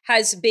Trump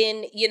has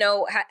been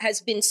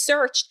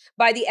searched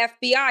by the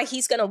FBI,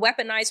 he's going to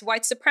weaponize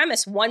white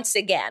supremacists once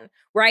again,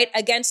 right,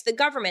 against the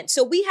government.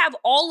 So we have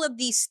all of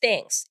these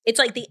things. It's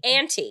like the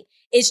ante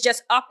is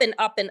just up and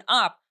up and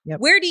up.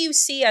 Yep. Where do you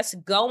see us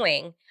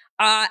going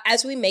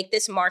as we make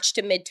this march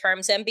to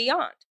midterms and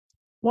beyond?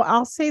 Well,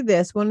 I'll say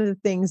this. One of the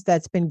things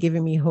that's been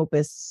giving me hope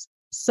is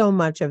so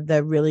much of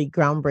the really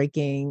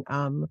groundbreaking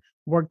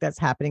work that's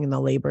happening in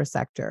the labor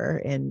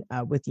sector and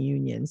with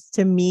unions.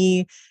 To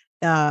me,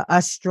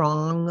 a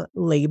strong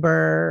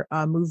labor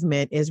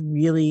movement is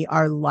really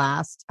our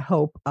last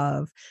hope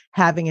of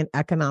having an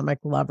economic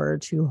lever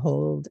to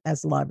hold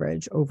as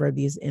leverage over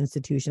these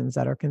institutions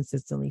that are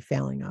consistently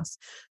failing us.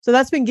 So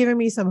that's been giving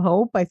me some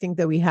hope. I think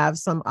that we have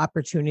some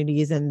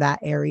opportunities in that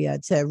area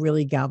to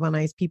really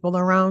galvanize people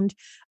around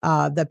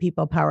the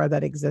people power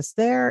that exists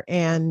there.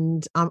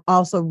 And I'm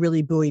also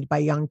really buoyed by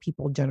young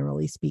people,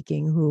 generally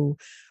speaking, who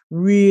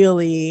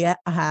really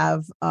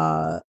have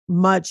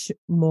much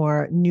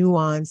more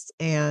nuanced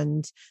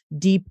and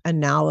deep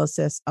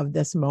analysis of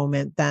this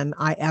moment than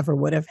I ever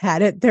would have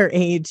had at their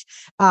age,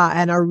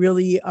 and are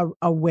really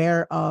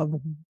aware of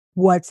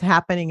what's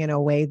happening in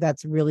a way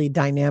that's really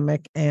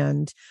dynamic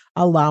and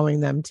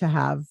allowing them to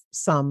have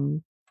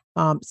some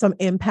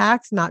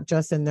impact, not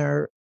just in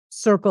their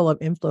circle of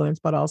influence,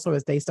 but also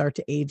as they start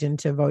to age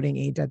into voting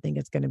age, I think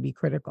it's going to be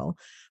critical.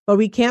 But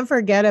we can't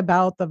forget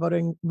about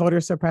the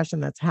voter suppression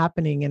that's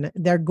happening, and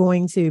they're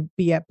going to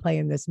be at play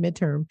in this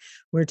midterm.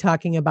 We're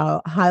talking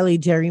about highly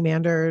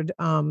gerrymandered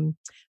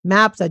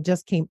maps that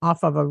just came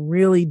off of a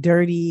really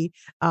dirty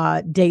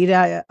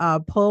data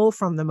pull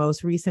from the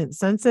most recent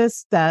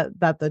census that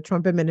the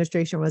Trump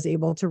administration was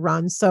able to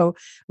run. So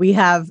we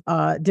have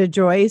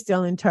DeJoy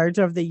still in charge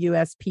of the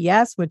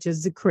USPS, which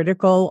is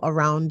critical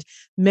around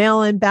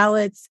mail-in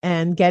ballots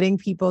and getting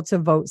people to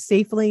vote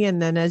safely.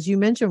 And then, as you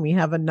mentioned, we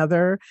have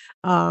another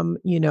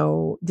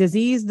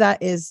disease that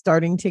is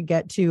starting to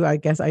get to, I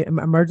guess,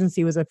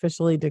 emergency was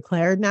officially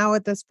declared now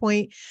at this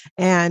point.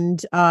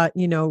 And,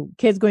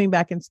 kids going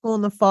back in school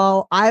in the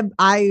fall. I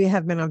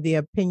have been of the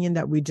opinion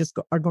that we just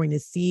are going to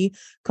see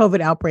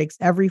COVID outbreaks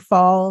every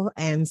fall.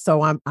 And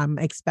so I'm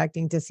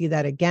expecting to see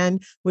that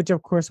again, which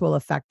of course will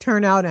affect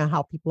turnout and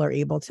how people are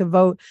able to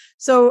vote.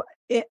 So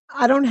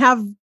I don't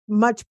have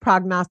much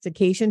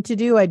prognostication to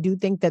do. I do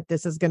think that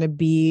this is going to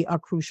be a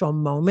crucial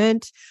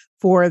moment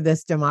for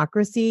this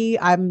democracy.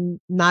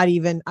 I'm not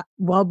even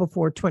well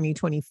before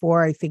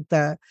 2024. I think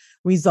the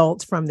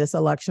results from this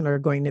election are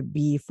going to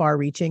be far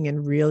reaching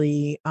and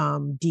really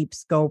deep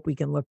scope. We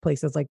can look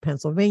places like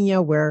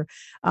Pennsylvania, where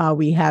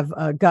we have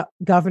a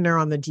governor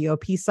on the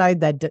GOP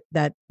side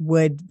that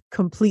would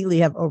completely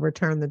have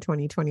overturned the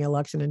 2020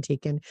 election and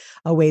taken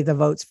away the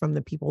votes from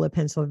the people of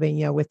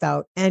Pennsylvania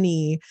without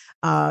any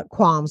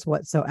qualms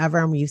whatsoever.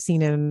 And we've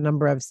seen in a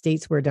number of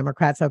states where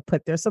Democrats have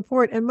put their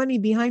support and money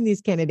behind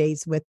these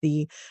candidates with the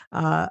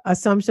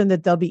assumption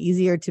that they'll be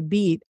easier to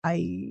beat.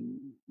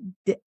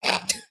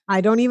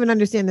 I don't even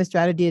understand the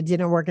strategy. It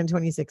didn't work in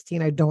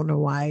 2016. I don't know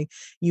why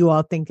you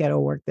all think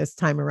it'll work this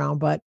time around,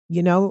 but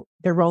they're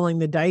rolling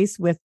the dice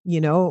with,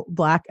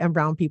 Black and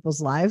brown people's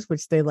lives,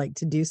 which they like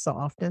to do so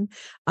often.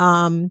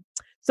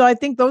 So I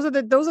think those are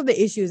the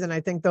issues. And I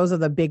think those are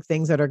the big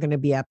things that are going to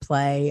be at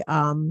play.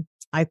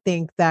 I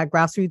think that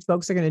grassroots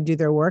folks are going to do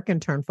their work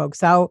and turn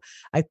folks out.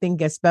 I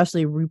think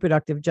especially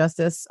reproductive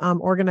justice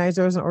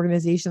organizers and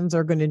organizations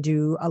are going to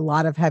do a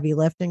lot of heavy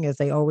lifting, as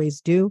they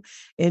always do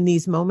in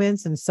these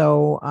moments. And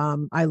so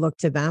I look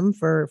to them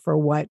for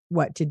what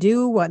to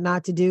do, what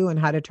not to do, and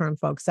how to turn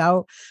folks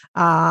out.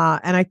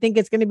 And I think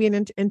it's going to be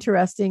an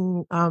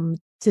interesting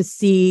to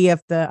see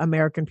if the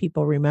American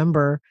people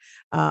remember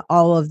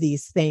all of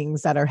these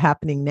things that are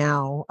happening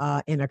now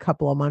in a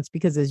couple of months,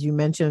 because as you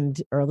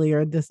mentioned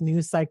earlier, this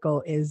news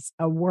cycle is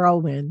a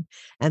whirlwind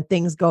and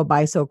things go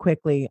by so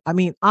quickly. I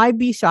mean, I'd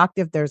be shocked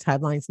if there's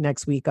headlines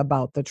next week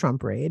about the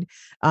Trump raid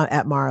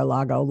at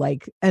Mar-a-Lago.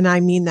 And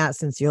I mean that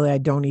sincerely. I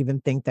don't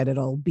even think that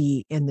it'll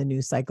be in the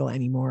news cycle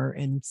anymore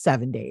in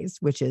 7 days,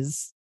 which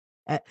is,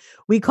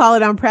 we call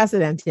it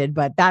unprecedented,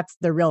 but that's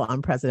the real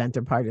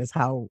unprecedented part, is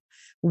how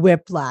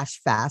whiplash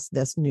fast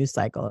this news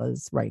cycle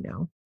is right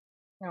now.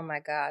 Oh my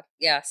God.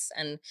 Yes.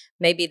 And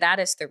maybe that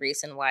is the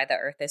reason why the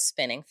earth is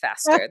spinning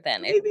faster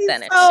than it should be.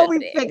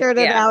 We figured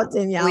it out,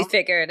 Danielle. We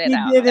figured it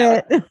out.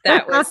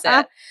 That was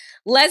it.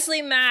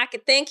 Leslie Mack,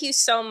 thank you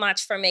so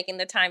much for making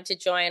the time to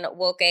join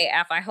Woke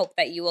AF. I hope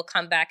that you will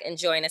come back and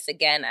join us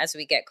again as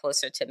we get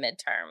closer to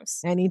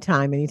midterms.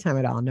 Anytime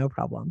at all. No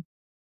problem.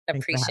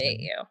 Appreciate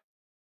you.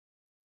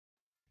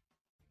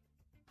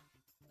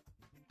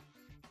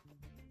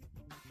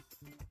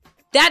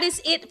 That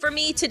is it for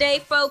me today,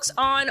 folks,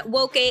 on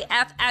Woke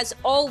AF. As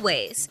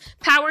always,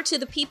 power to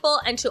the people,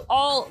 and to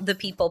all the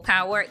people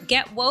power.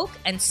 Get woke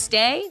and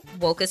stay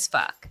woke as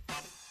fuck.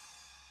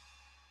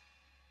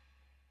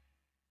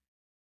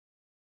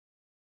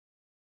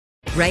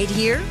 Right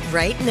here,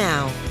 right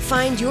now.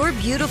 Find your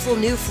beautiful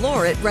new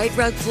floor at Right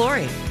Rug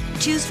Flooring.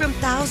 Choose from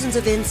thousands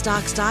of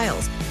in-stock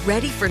styles,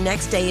 ready for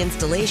next day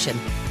installation,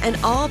 and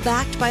all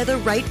backed by the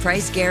right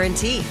price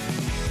guarantee.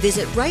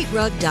 Visit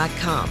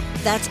rightrug.com.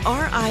 That's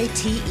RITERUG.com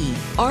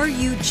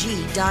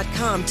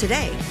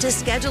today to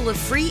schedule a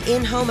free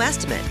in-home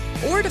estimate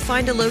or to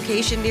find a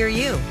location near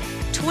you.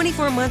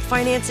 24-month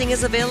financing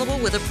is available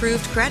with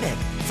approved credit.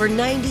 For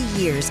 90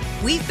 years,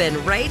 we've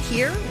been right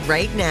here,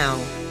 right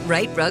now.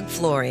 Right Rug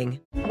Flooring.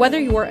 Whether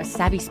you're a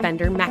savvy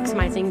spender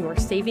maximizing your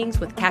savings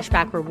with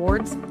cashback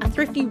rewards, a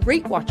thrifty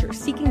rate watcher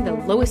seeking the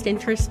lowest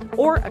interest,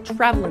 or a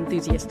travel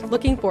enthusiast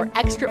looking for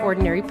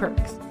extraordinary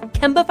perks,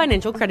 Kemba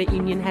Financial Credit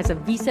Union has a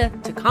visa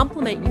to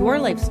complement your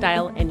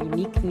lifestyle and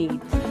unique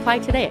needs. Apply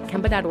today at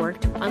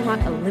Kemba.org to unlock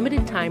a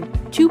limited time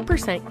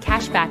 2%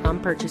 cash back on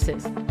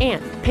purchases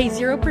and pay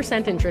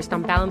 0% interest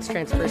on balance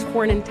transfers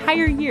for an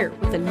entire year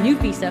with a new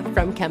visa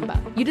from Kemba.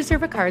 You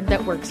deserve a card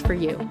that works for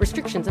you.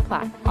 Restrictions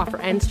apply. Offer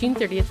ends June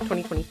 30th,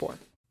 2024.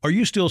 Are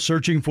you still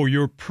searching for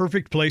your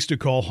perfect place to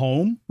call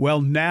home?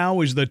 Well, now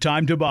is the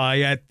time to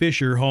buy at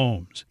Fisher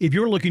Homes. If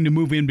you're looking to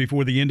move in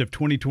before the end of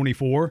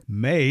 2024,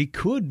 May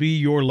could be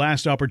your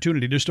last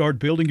opportunity to start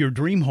building your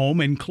dream home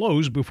and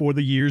close before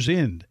the year's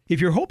end. If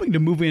you're hoping to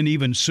move in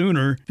even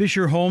sooner,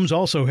 Fisher Homes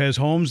also has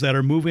homes that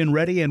are move-in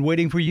ready and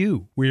waiting for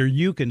you, where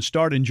you can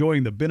start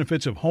enjoying the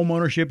benefits of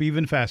homeownership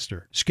even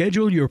faster.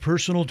 Schedule your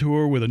personal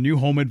tour with a new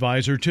home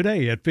advisor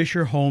today at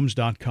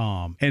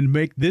FisherHomes.com and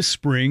make this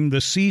spring the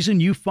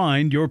season you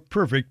find your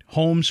perfect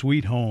home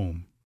sweet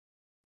home.